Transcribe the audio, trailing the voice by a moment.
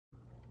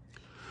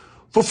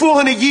For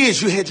 400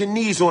 years, you had your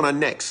knees on our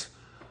necks.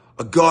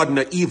 A garden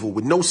of evil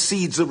with no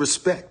seeds of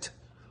respect.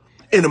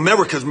 In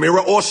America's mirror,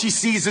 all she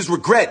sees is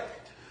regret.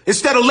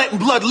 Instead of letting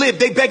blood live,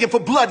 they begging for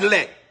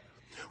bloodlet.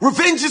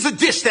 Revenge is a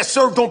dish that's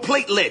served on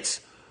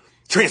platelets.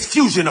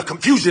 Transfusion of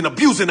confusion,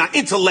 abusing our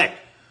intellect.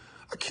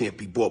 I can't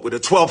be bought with a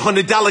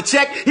 $1,200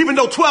 check, even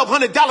though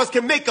 $1,200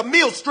 can make a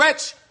meal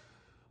stretch.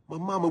 My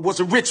mama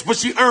wasn't rich, but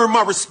she earned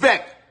my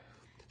respect.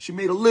 She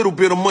made a little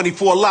bit of money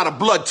for a lot of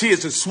blood,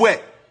 tears, and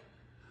sweat.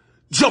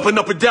 Jumping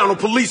up and down on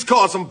police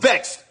cars, I'm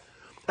vexed.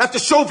 After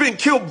Chauvin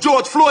killed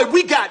George Floyd,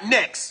 we got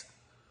next.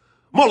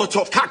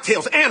 Molotov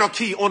cocktails,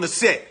 anarchy on the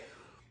set.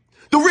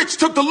 The rich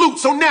took the loot,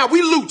 so now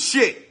we loot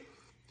shit.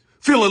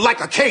 Feeling like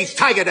a caged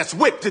tiger that's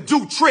whipped to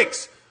do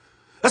tricks.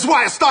 That's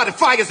why I started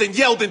fires and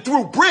yelled and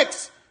threw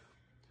bricks.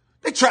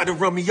 They tried to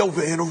run me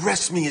over and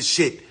arrest me and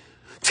shit.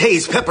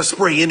 Tase pepper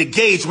spray and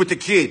engage with the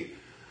kid.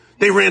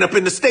 They ran up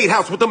in the state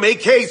house with them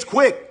AKs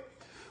quick.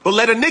 But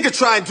let a nigga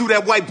try and do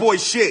that white boy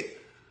shit.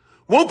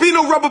 Won't be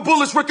no rubber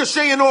bullets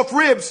ricocheting off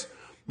ribs.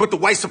 But the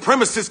white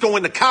supremacists go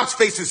in the cops'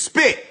 faces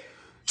spit.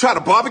 Try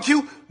to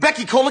barbecue?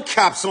 Becky call the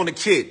cops on the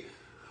kid.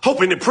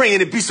 Hoping and praying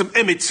it'd be some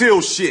Emmett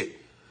Till shit.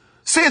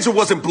 Sandra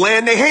wasn't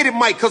bland. They hated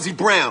Mike cause he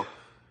brown.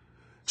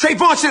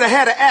 Trayvon should have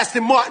had an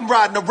Aston Martin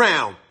riding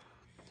around.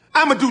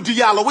 Amadou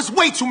Diallo, it's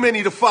way too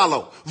many to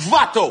follow.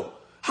 Vato,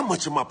 how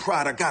much of my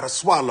pride I gotta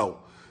swallow?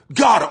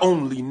 God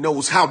only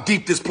knows how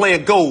deep this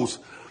plan goes.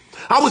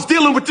 I was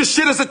dealing with this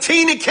shit as a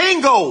teen in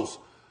Kangos.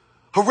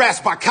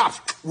 Harassed by cops,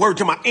 word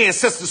to my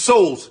ancestors'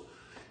 souls.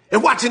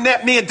 And watching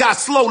that man die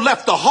slow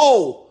left a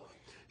hole.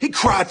 He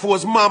cried for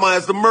his mama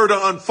as the murder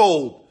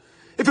unfold.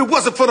 If it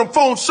wasn't for them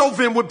phones,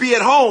 Chauvin would be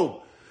at home.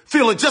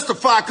 Feeling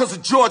justified because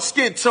of George's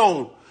skin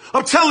tone.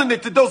 I'm telling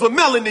it to those with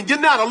melanin, you're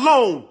not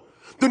alone.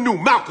 The new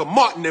Malcolm,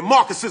 Martin, and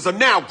Marcuses are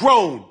now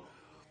grown.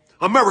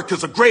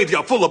 America's a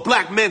graveyard full of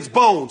black men's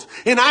bones.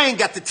 And I ain't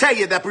got to tell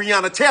you that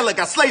Breonna Taylor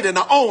got slayed in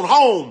her own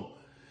home.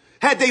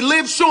 Had they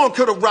lived, Sean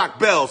could have rocked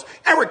bells.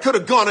 Eric could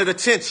have garnered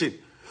attention.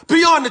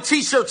 Beyond the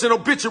t-shirts and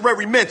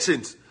obituary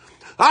mentions.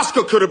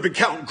 Oscar could have been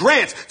counting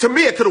grants.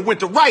 Tamir could have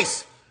went to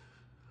Rice.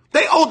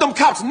 They owed them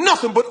cops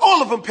nothing, but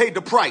all of them paid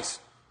the price.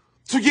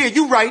 So yeah,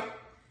 you right.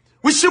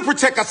 We should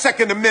protect our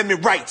Second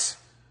Amendment rights.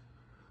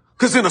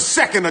 Cause in a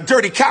second, a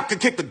dirty cop can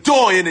kick the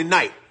door in at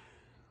night.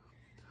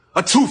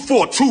 A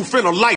 2-4-2 finna light.